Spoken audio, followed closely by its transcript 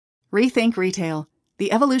Rethink Retail,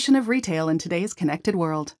 the evolution of retail in today's connected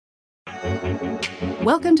world.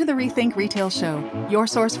 Welcome to the Rethink Retail Show, your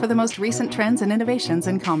source for the most recent trends and innovations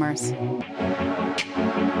in commerce.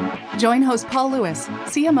 Join host Paul Lewis,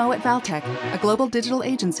 CMO at Valtech, a global digital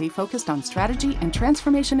agency focused on strategy and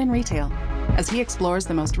transformation in retail, as he explores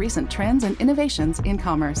the most recent trends and innovations in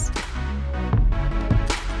commerce.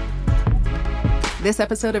 This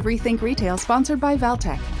episode of Rethink Retail sponsored by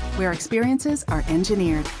Valtech, where experiences are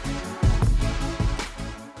engineered.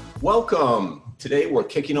 Welcome. Today we're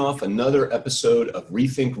kicking off another episode of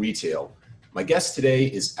Rethink Retail. My guest today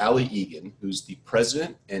is Ali Egan, who's the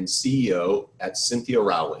president and CEO at Cynthia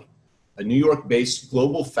Rowley, a New York-based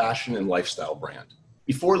global fashion and lifestyle brand.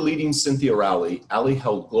 Before leading Cynthia Rowley, Ali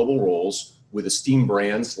held global roles with esteemed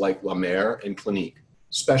brands like La Mer and Clinique,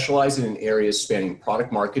 specializing in areas spanning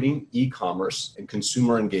product marketing, e-commerce, and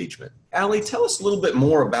consumer engagement. Ali, tell us a little bit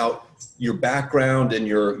more about your background and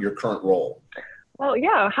your current role. Well,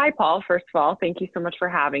 yeah. Hi, Paul. First of all, thank you so much for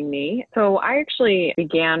having me. So I actually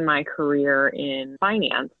began my career in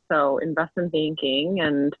finance, so investment banking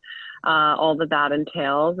and all that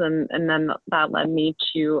entails. And then that led me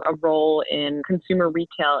to a role in consumer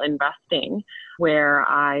retail investing, where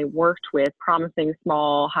I worked with promising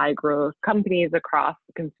small, high growth companies across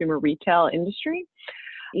the consumer retail industry.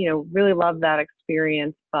 Really loved that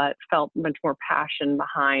experience, but felt much more passion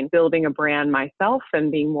behind building a brand myself and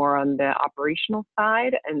being more on the operational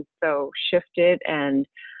side. And so shifted and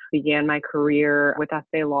began my career with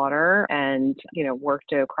Estée Lauder and,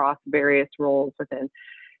 worked across various roles within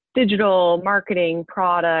digital marketing,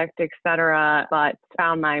 product, et cetera, but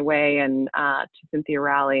found my way to Cynthia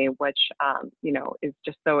Rowley, which, is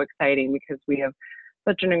just so exciting because we have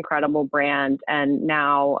such an incredible brand. And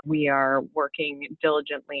now we are working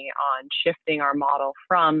diligently on shifting our model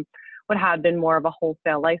from what had been more of a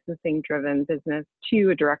wholesale licensing driven business to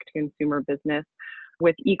a direct to consumer business,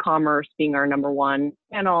 with e-commerce being our number one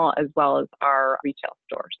channel, as well as our retail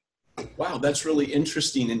stores. Wow, that's really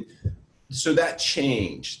interesting. And so that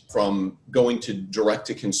changed from going to direct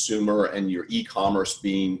to consumer and your e-commerce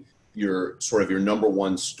being your number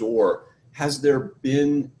one store. Has there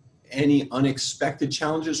been any unexpected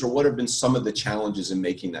challenges, or what have been some of the challenges in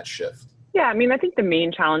making that shift? Yeah, I think the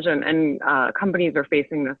main challenge, and companies are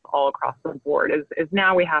facing this all across the board, is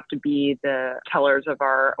now we have to be the tellers of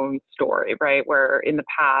our own story, right? Where in the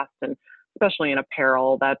past, and especially in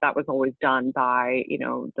apparel, that was always done by,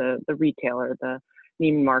 the retailer, the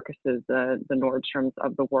Neiman Marcus's, the Nordstroms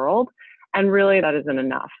of the world. And really that isn't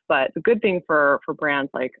enough. But the good thing for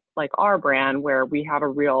brands like our brand, where we have a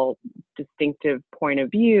real distinctive point of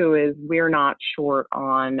view, is we're not short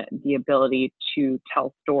on the ability to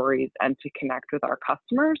tell stories and to connect with our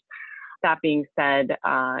customers. That being said,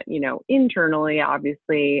 internally,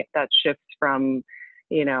 obviously that shifts from,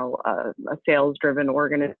 a sales-driven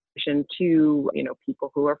organization to,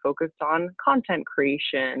 people who are focused on content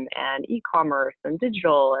creation and e-commerce and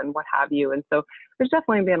digital and what have you. And so there's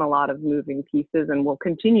definitely been a lot of moving pieces, and will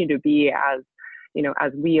continue to be as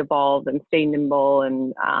we evolve and stay nimble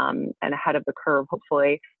and ahead of the curve,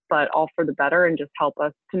 hopefully, but all for the better, and just help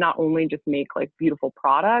us to not only just make beautiful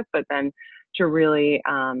product, but then to really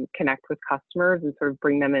connect with customers and sort of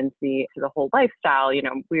bring them into the whole lifestyle.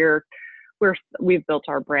 We've built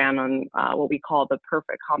our brand on what we call the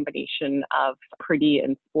perfect combination of pretty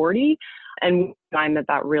and sporty. And we find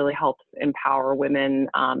that really helps empower women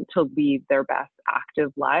to lead their best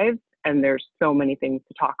active lives. And there's so many things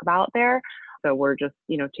to talk about there. So we're just,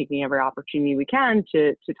 taking every opportunity we can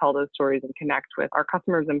to tell those stories and connect with our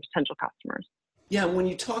customers and potential customers. Yeah, when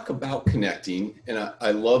you talk about connecting, and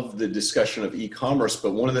I love the discussion of e-commerce,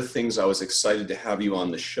 but one of the things I was excited to have you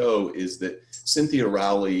on the show is that Cynthia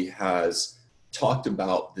Rowley has talked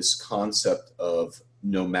about this concept of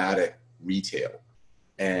nomadic retail.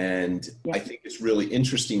 And I think it's really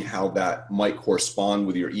interesting how that might correspond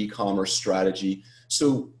with your e-commerce strategy.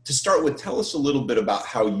 So to start with, tell us a little bit about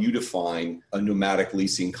how you define a nomadic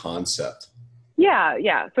leasing concept.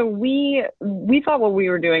 Yeah. So we thought what we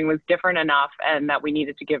were doing was different enough, and that we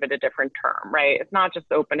needed to give it a different term, right? It's not just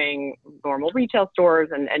opening normal retail stores,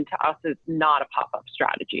 and to us, it's not a pop-up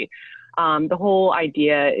strategy. The whole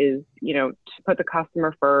idea is, to put the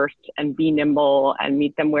customer first and be nimble and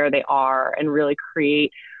meet them where they are, and really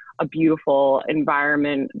create a beautiful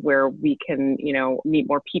environment where we can, meet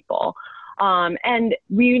more people. And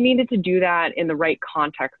we needed to do that in the right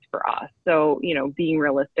context for us. So, being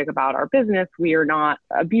realistic about our business, we are not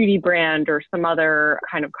a beauty brand or some other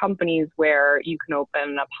kind of companies where you can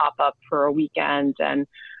open a pop-up for a weekend and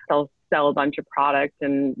they'll sell a bunch of products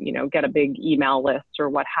and, get a big email list or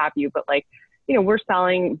what have you. But we're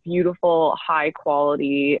selling beautiful, high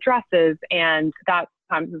quality dresses, and that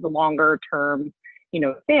sometimes is a longer term,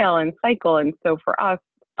 sale and cycle. And so for us,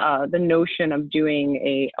 the notion of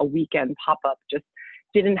doing a weekend pop-up just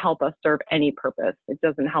didn't help us serve any purpose. It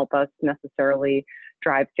doesn't help us necessarily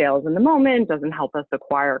drive sales in the moment, doesn't help us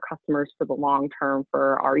acquire customers for the long term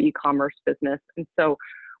for our e-commerce business. And so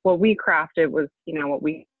what we crafted was, what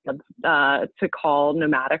we to call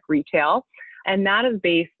nomadic retail. And that is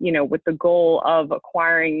based, with the goal of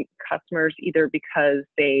acquiring customers either because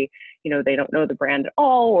they don't know the brand at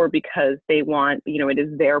all, or because they want, it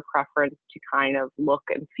is their preference to kind of look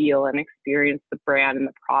and feel and experience the brand and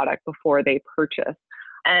the product before they purchase.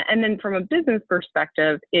 And then from a business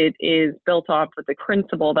perspective, it is built off of the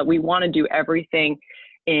principle that we want to do everything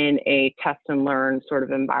in a test and learn sort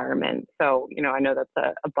of environment. So, I know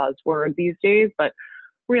that's a buzzword these days, but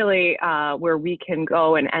really where we can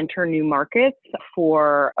go and enter new markets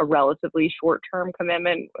for a relatively short-term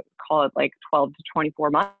commitment, call it like 12 to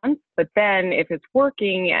 24 months. But then if it's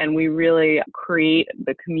working and we really create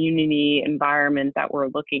the community environment that we're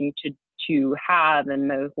looking to have in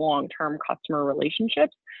those long-term customer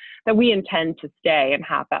relationships, that we intend to stay and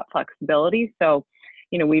have that flexibility. So,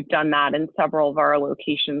 we've done that in several of our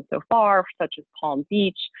locations so far, such as Palm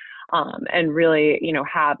Beach, and really,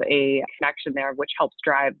 have a connection there, which helps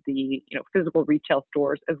drive the, physical retail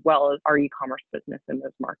stores as well as our e-commerce business in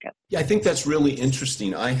those markets. Yeah, I think that's really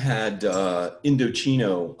interesting. I had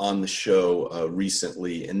Indochino on the show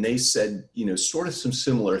recently, and they said, sort of some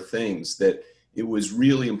similar things, that it was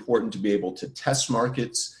really important to be able to test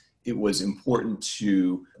markets. It was important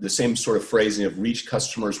to, the same sort of phrasing of reach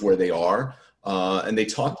customers where they are. And they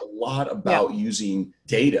talked a lot about using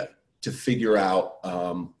data to figure out,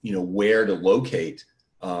 where to locate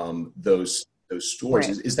those stores.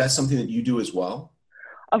 Right. Is that something that you do as well?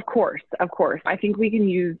 Of course. I think we can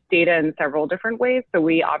use data in several different ways. So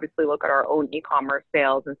we obviously look at our own e-commerce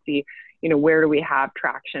sales and see, where do we have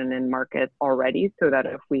traction in markets already, so that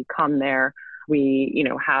if we come there, we,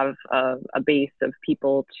 have a base of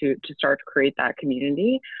people to start to create that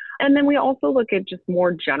community. And then we also look at just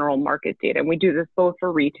more general market data. And we do this both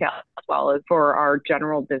for retail as well as for our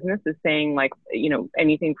general business, is saying like,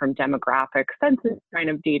 anything from demographic census kind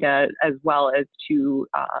of data, as well as to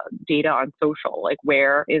data on social, like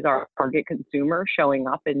where is our target consumer showing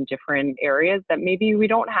up in different areas that maybe we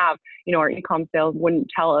don't have, our e-com sales wouldn't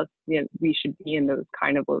tell us we should be in those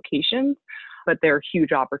kind of locations, but they're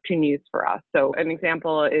huge opportunities for us. So an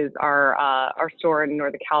example is our store in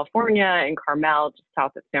Northern California, in Carmel, just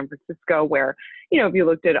south of San Francisco, where, if you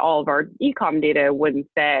looked at all of our e-com data, it wouldn't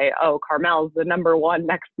say, oh, Carmel's the number one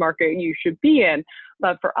next market you should be in.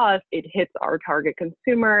 But for us, it hits our target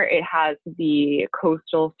consumer. It has the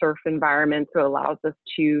coastal surf environment, so it allows us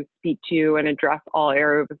to speak to and address all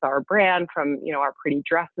areas of our brand, from, our pretty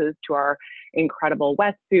dresses to our incredible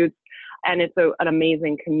wetsuits. And it's an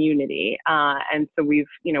amazing community. And so we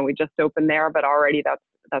just opened there, but already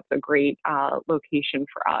that's a great location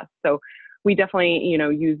for us. So we definitely,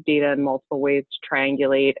 use data in multiple ways to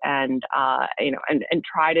triangulate and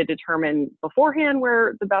try to determine beforehand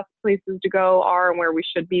where the best places to go are and where we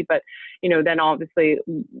should be. But, then obviously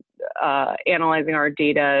analyzing our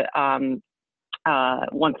data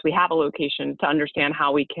once we have a location to understand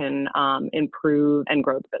how we can improve and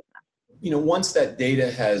grow the business. Once that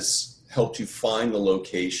data has helped you find the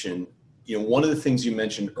location, one of the things you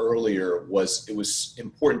mentioned earlier was it was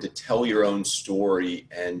important to tell your own story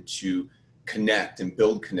and to connect and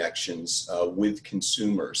build connections with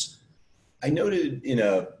consumers. I noted in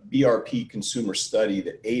a BRP consumer study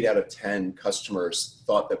that 8 out of 10 customers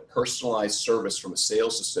thought that personalized service from a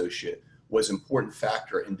sales associate was an important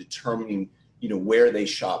factor in determining, where they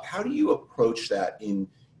shop. How do you approach that in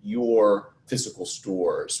your physical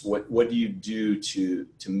stores? What do you do to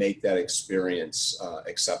make that experience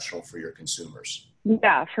exceptional for your consumers?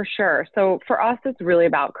 Yeah, for sure. So for us, it's really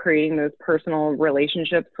about creating those personal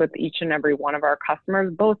relationships with each and every one of our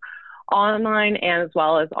customers, both online and as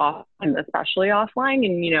well as offline, especially offline.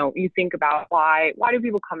 And, you think about why do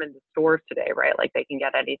people come into stores today, right? Like they can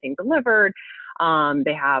get anything delivered.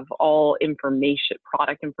 They have all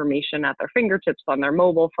product information at their fingertips on their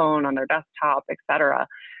mobile phone, on their desktop, et cetera.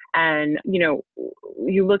 And,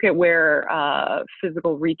 you look at where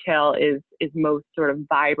physical retail is most sort of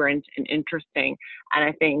vibrant and interesting. And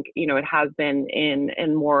I think, it has been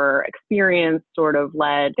in more experience sort of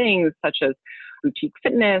led things such as boutique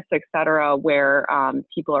fitness, et cetera, where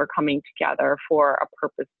people are coming together for a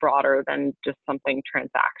purpose broader than just something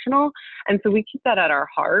transactional. And so we keep that at our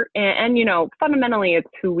heart. And fundamentally, it's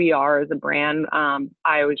who we are as a brand.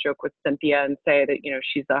 I always joke with Cynthia and say that,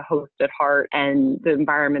 she's a host at heart, and the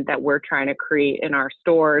environment that we're trying to create in our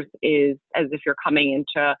stores is as if you're coming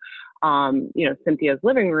into Cynthia's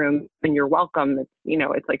living room and you're welcome.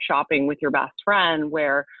 It's like shopping with your best friend,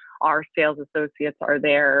 where our sales associates are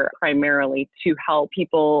there primarily to help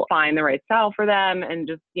people find the right style for them and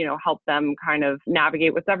just, help them kind of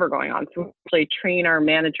navigate what's ever going on. So we actually train our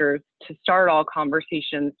managers to start all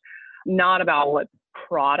conversations, not about what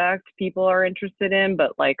product people are interested in,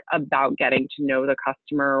 but like about getting to know the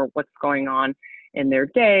customer, what's going on in their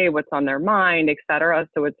day, what's on their mind, et cetera.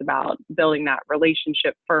 So it's about building that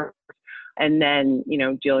relationship first and then,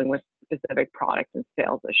 dealing with specific product and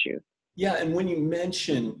sales issues. Yeah, and when you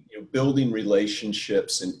mention building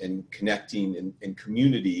relationships and connecting and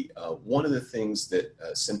community, one of the things that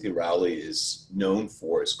Cynthia Rowley is known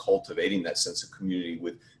for is cultivating that sense of community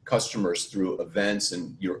with customers through events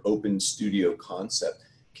and your open studio concept.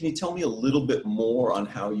 Can you tell me a little bit more on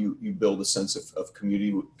how you build a sense of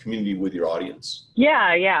community with your audience?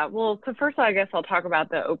 Yeah. Well, so first of all, I guess I'll talk about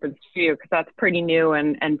the open studio because that's pretty new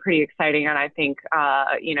and pretty exciting. And I think,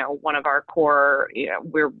 one of our core,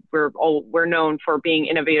 we're known for being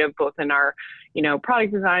innovative, both in our,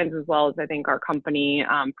 product designs, as well as I think our company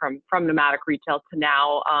from Nomadic Retail to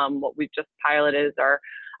now, what we've just piloted is our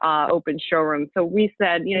open showroom. So we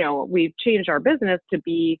said, we've changed our business to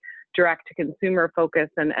be direct to consumer focus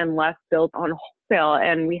and less built on wholesale.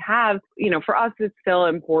 And we have, for us, it's still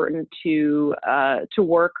important to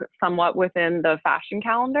work somewhat within the fashion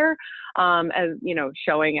calendar, as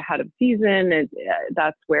showing ahead of season.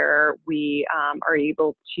 That's where we are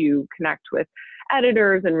able to connect with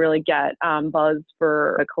editors and really get buzz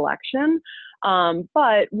for a collection.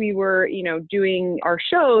 But we were, doing our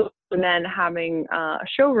shows and then having a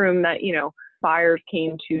showroom that, buyers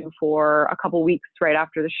came to for a couple weeks right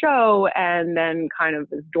after the show and then kind of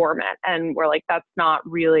is dormant. And we're like, that's not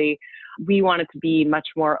really, we want it to be much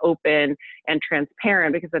more open and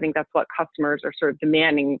transparent, because I think that's what customers are sort of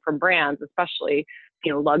demanding from brands, especially,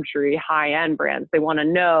 luxury high-end brands. They want to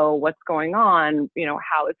know what's going on,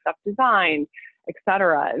 how is stuff designed, et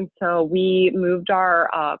cetera. And so we moved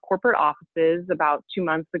our corporate offices about 2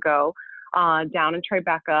 months ago down in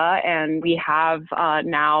Tribeca, and we have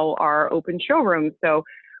now our open showroom. So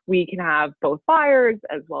we can have both buyers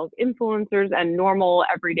as well as influencers and normal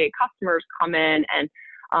everyday customers come in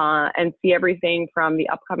and see everything from the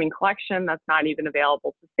upcoming collection that's not even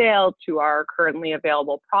available to sale to our currently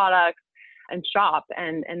available products and shop.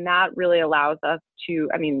 And that really allows us to,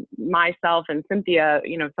 myself and Cynthia,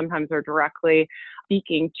 sometimes are directly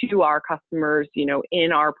speaking to our customers,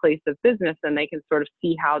 in our place of business, and they can sort of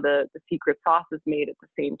see how the secret sauce is made at the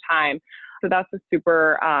same time. So that's a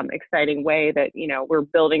super exciting way that, we're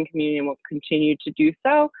building community and will continue to do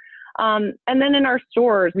so. And then in our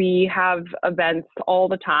stores, we have events all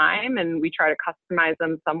the time, and we try to customize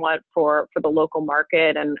them somewhat for the local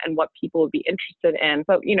market and what people would be interested in.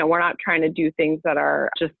 But, we're not trying to do things that are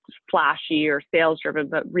just flashy or sales driven,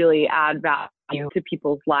 but really add value to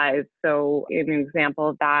people's lives. So an example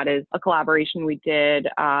of that is a collaboration we did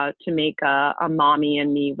to make a Mommy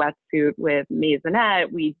and Me wetsuit with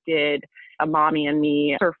Maisonette. We did a Mommy and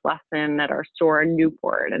Me surf lesson at our store in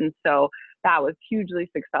Newport. And so that was hugely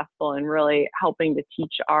successful in really helping to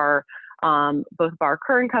teach our both of our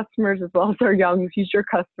current customers as well as our young future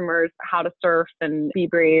customers how to surf and be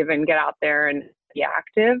brave and get out there and be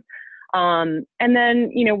active. And then,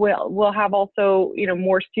 we'll have also,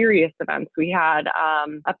 more serious events. We had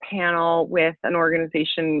a panel with an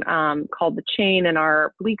organization called The Chain in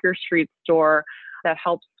our Bleecker Street store that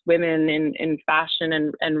helps women in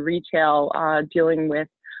fashion and retail dealing with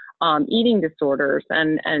eating disorders.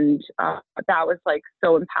 And that was like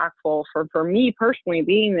so impactful for me personally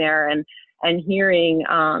being there and hearing,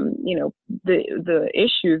 the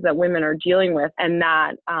issues that women are dealing with, and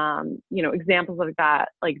that, examples of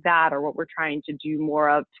like that are what we're trying to do more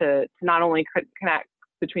of to not only connect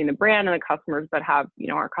between the brand and the customers, but have,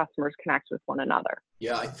 our customers connect with one another.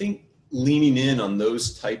 Yeah, I think leaning in on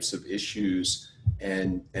those types of issues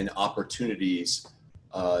and opportunities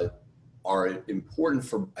are important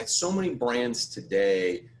for so many brands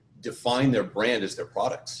today. Define their brand as their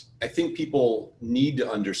products. I think people need to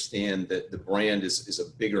understand that the brand is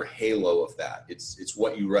a bigger halo of that. It's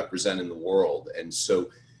what you represent in the world. And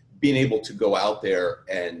so being able to go out there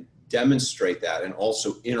and demonstrate that and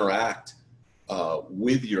also interact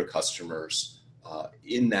with your customers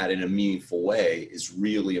in a meaningful way is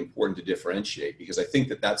really important to differentiate, because I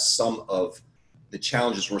think that's some of the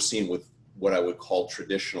challenges we're seeing with what I would call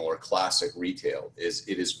traditional or classic retail is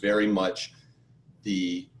it is very much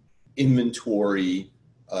the inventory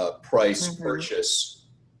price purchase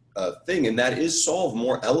thing, and that is solved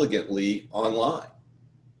more elegantly online,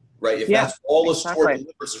 right? If that's all a store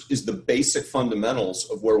delivers is the basic fundamentals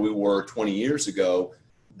of where we were 20 years ago,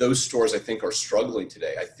 those stores I think are struggling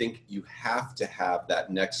today. I think you have to have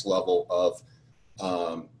that next level of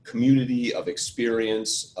community, of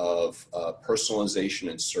experience, of personalization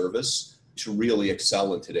and service to really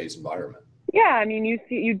excel in today's environment. Yeah, I mean,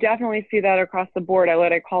 you definitely see that across the board.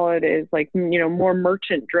 What I call it is like, more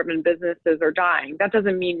merchant-driven businesses are dying. That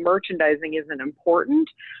doesn't mean merchandising isn't important,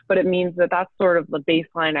 but it means that that's sort of the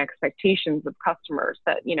baseline expectations of customers,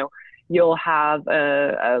 that, you'll have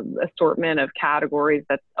a assortment of categories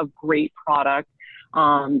that's a great product,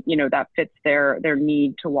 that fits their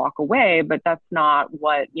need to walk away. But that's not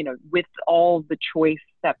what, with all the choice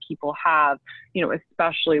that people have,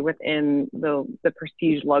 especially within the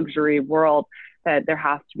prestige luxury world, that there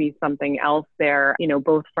has to be something else there,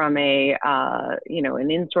 both from an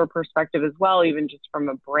in-store perspective as well, even just from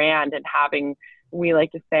a brand and having, we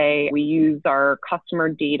like to say we use our customer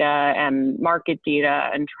data and market data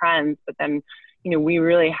and trends, but then we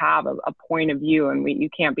really have a point of view, and you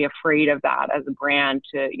can't be afraid of that as a brand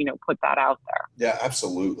to, put that out there. Yeah,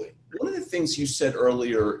 absolutely. One of the things you said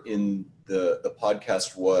earlier in the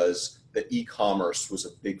podcast was that e-commerce was a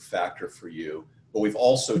big factor for you, but we've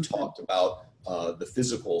also talked about the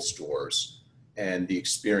physical stores and the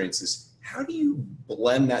experiences. How do you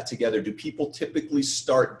blend that together? Do people typically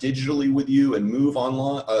start digitally with you and move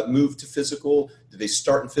online, move to physical? Do they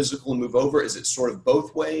start in physical and move over? Is it sort of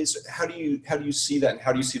both ways? How do you see that, and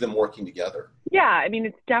how do you see them working together? Yeah, I mean,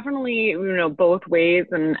 it's definitely, both ways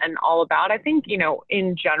and all about. I think,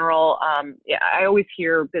 in general, I always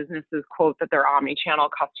hear businesses quote that their omni-channel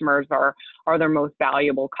customers are their most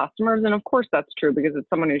valuable customers. And of course that's true, because it's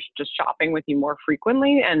someone who's just shopping with you more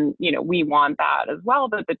frequently. And, we want that as well.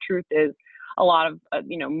 But the truth is, a lot of,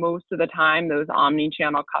 most of the time, those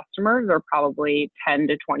omni-channel customers are probably 10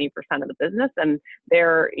 to 20% of the business. And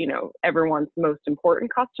they're, everyone's most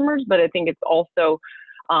important customers. But I think it's also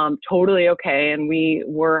totally okay. And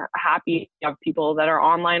we're happy to have people that are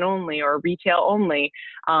online only or retail only.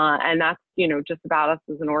 And that's, just about us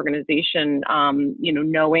as an organization,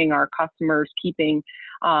 knowing our customers, keeping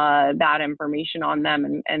that information on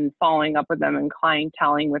them and following up with them and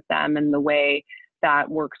clienteling with them in the way that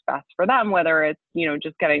works best for them, whether it's,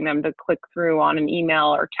 just getting them to click through on an email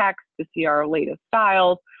or text to see our latest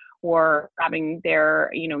styles, or having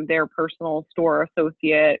their personal store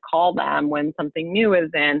associate call them when something new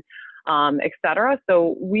is in, et cetera.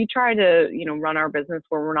 So we try to, run our business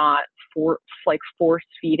where we're not force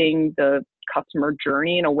feeding the customer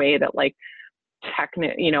journey in a way that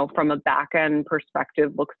from a back end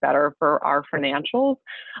perspective looks better for our financials,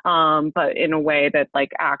 but in a way that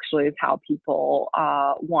actually is how people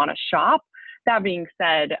want to shop. That being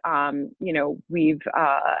said, we've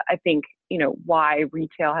I think why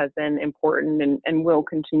retail has been important and will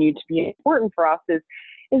continue to be important for us is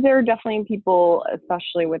there are definitely people,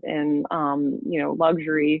 especially within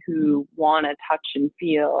luxury, who want to touch and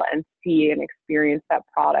feel and see and experience that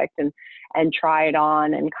product and try it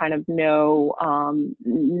on and kind of know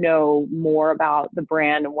more about the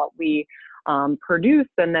brand and what we produce,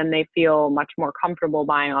 and then they feel much more comfortable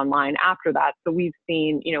buying online after that. So we've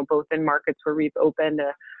seen, both in markets where we've opened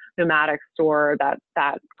a nomadic store,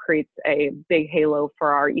 that creates a big halo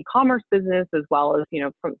for our e-commerce business, as well as,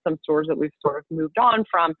 from some stores that we've sort of moved on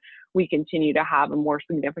from, we continue to have a more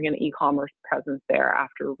significant e-commerce presence there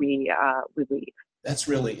after we leave. That's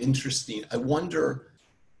really interesting. I wonder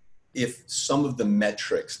if some of the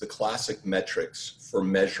metrics, the classic metrics for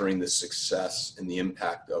measuring the success and the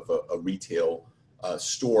impact of a retail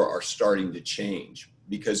store are starting to change.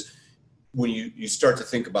 Because when you start to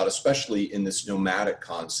think about, especially in this nomadic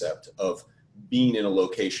concept of being in a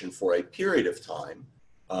location for a period of time,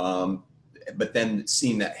 but then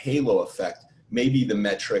seeing that halo effect, maybe the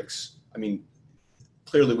metrics, I mean,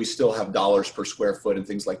 clearly we still have dollars per square foot and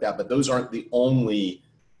things like that, but those aren't the only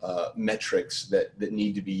metrics that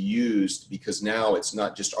need to be used, because now it's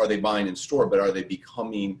not just are they buying in store, but are they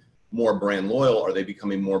becoming more brand loyal? Are they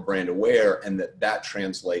becoming more brand aware? And that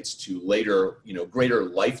translates to later, greater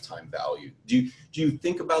lifetime value. Do you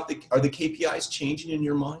think about are the KPIs changing in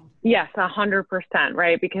your mind? Yes, 100%,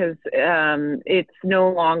 right? Because it's no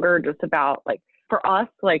longer just about for us,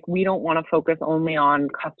 like, we don't want to focus only on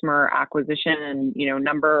customer acquisition and,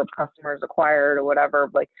 number of customers acquired or whatever.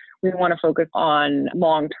 Like, we want to focus on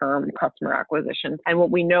long-term customer acquisition. And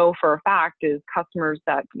what we know for a fact is customers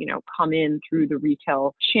that, come in through the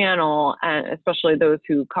retail channel, and especially those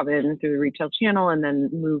who come in through the retail channel and then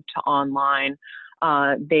move to online,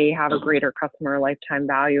 they have a greater customer lifetime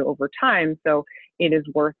value over time. So it is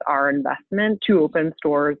worth our investment to open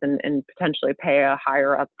stores and potentially pay a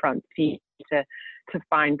higher upfront fee to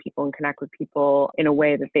find people and connect with people in a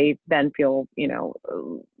way that they then feel,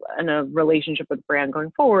 in a relationship with the brand going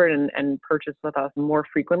forward and purchase with us more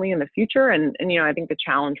frequently in the future. And I think the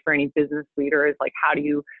challenge for any business leader is like,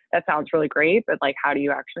 that sounds really great, but like, how do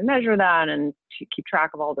you actually measure that and keep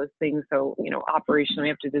track of all those things? So, operationally, we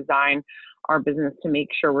have to design our business to make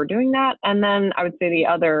sure we're doing that. And then I would say the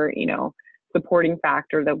other, supporting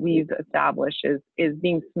factor that we've established is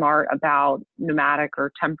being smart about nomadic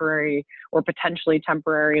or temporary or potentially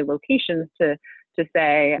temporary locations to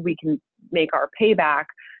say we can make our payback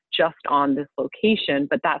just on this location,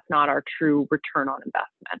 but that's not our true return on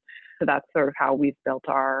investment. So that's sort of how we've built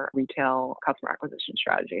our retail customer acquisition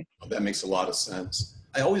strategy. That makes a lot of sense.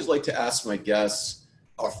 I always like to ask my guests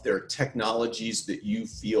if there are technologies that you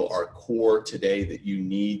feel are core today that you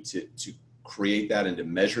need to create that and to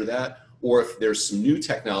measure that, or if there's some new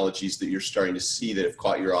technologies that you're starting to see that have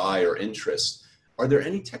caught your eye or interest. Are there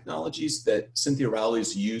any technologies that Cynthia Rowley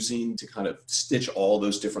is using to kind of stitch all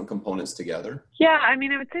those different components together? Yeah, I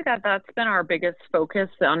would say that that's been our biggest focus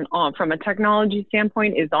on from a technology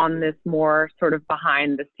standpoint, is on this more sort of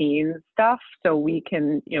behind the scenes stuff. So we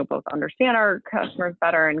can, both understand our customers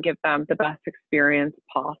better and give them the best experience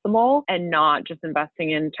possible, and not just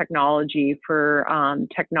investing in technology for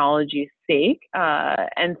technology's sake.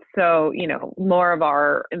 And so, more of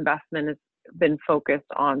our investment has been focused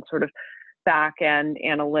on sort of back-end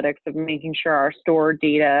analytics of making sure our store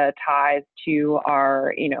data ties to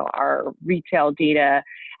our retail data,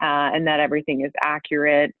 and that everything is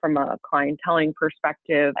accurate from a clienteling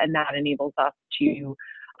perspective. And that enables us to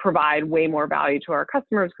provide way more value to our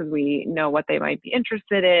customers because we know what they might be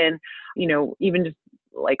interested in, even just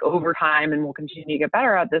like over time, and we'll continue to get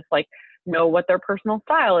better at this, like know what their personal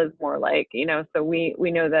style is more like, so we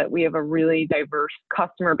know that we have a really diverse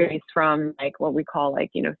customer base, from like what we call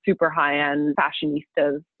like, super high-end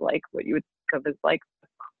fashionistas, like what you would think of as like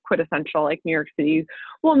quintessential like New York City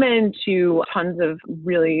woman, to tons of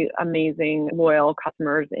really amazing loyal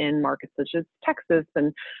customers in markets such as Texas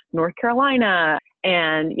and North Carolina.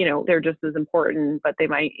 And, they're just as important, but they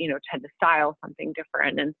might, tend to style something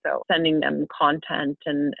different. And so sending them content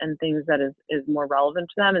and things that is more relevant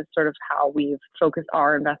to them is sort of how we've focused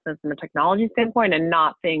our investments from a technology standpoint, and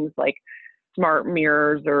not things like smart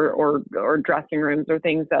mirrors or dressing rooms or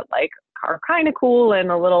things that like are kind of cool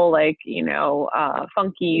and a little like,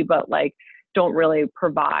 funky, but like don't really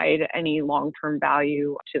provide any long-term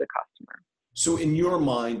value to the customer. So in your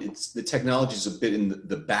mind, it's the technology is a bit in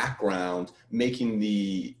the background, making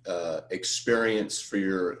the experience for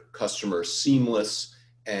your customer seamless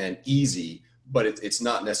and easy, but it's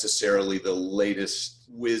not necessarily the latest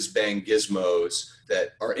whiz-bang gizmos that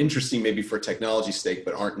are interesting maybe for technology's sake,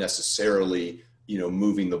 but aren't necessarily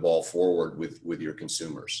moving the ball forward with your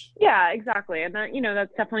consumers. Yeah, exactly. And that,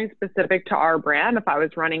 that's definitely specific to our brand. If I was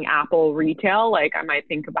running Apple retail, like I might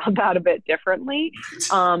think about that a bit differently.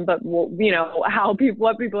 But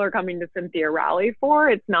what people are coming to Cynthia Rowley for,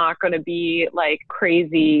 it's not going to be like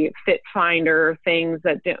crazy fit finder things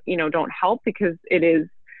that, don't help, because it is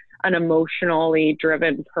an emotionally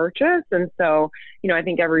driven purchase. And so, I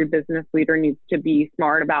think every business leader needs to be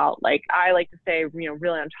smart about, like, I like to say,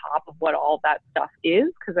 really on top of what all that stuff is,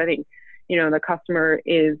 because I think, the customer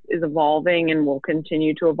is evolving and will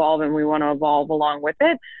continue to evolve, and we want to evolve along with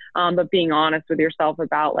it. But being honest with yourself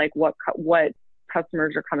about like what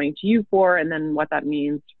customers are coming to you for, and then what that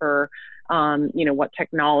means for, what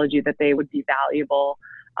technology that they would be valuable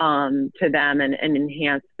to them and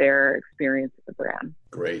enhance their experience with the brand.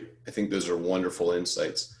 Great. I think those are wonderful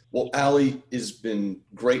insights. Well, Allie, it's been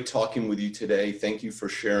great talking with you today. Thank you for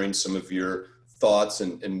sharing some of your thoughts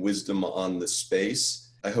and wisdom on the space.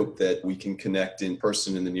 I hope that we can connect in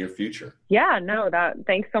person in the near future. Yeah, no,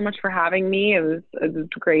 thanks so much for having me. It was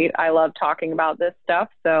great. I love talking about this stuff.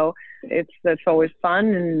 So it's always fun,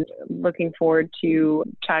 and looking forward to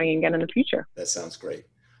chatting again in the future. That sounds great.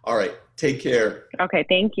 All right. Take care. Okay.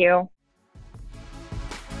 Thank you.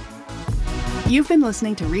 You've been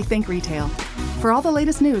listening to Rethink Retail. For all the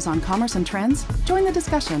latest news on commerce and trends, join the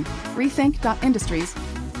discussion. Rethink.industries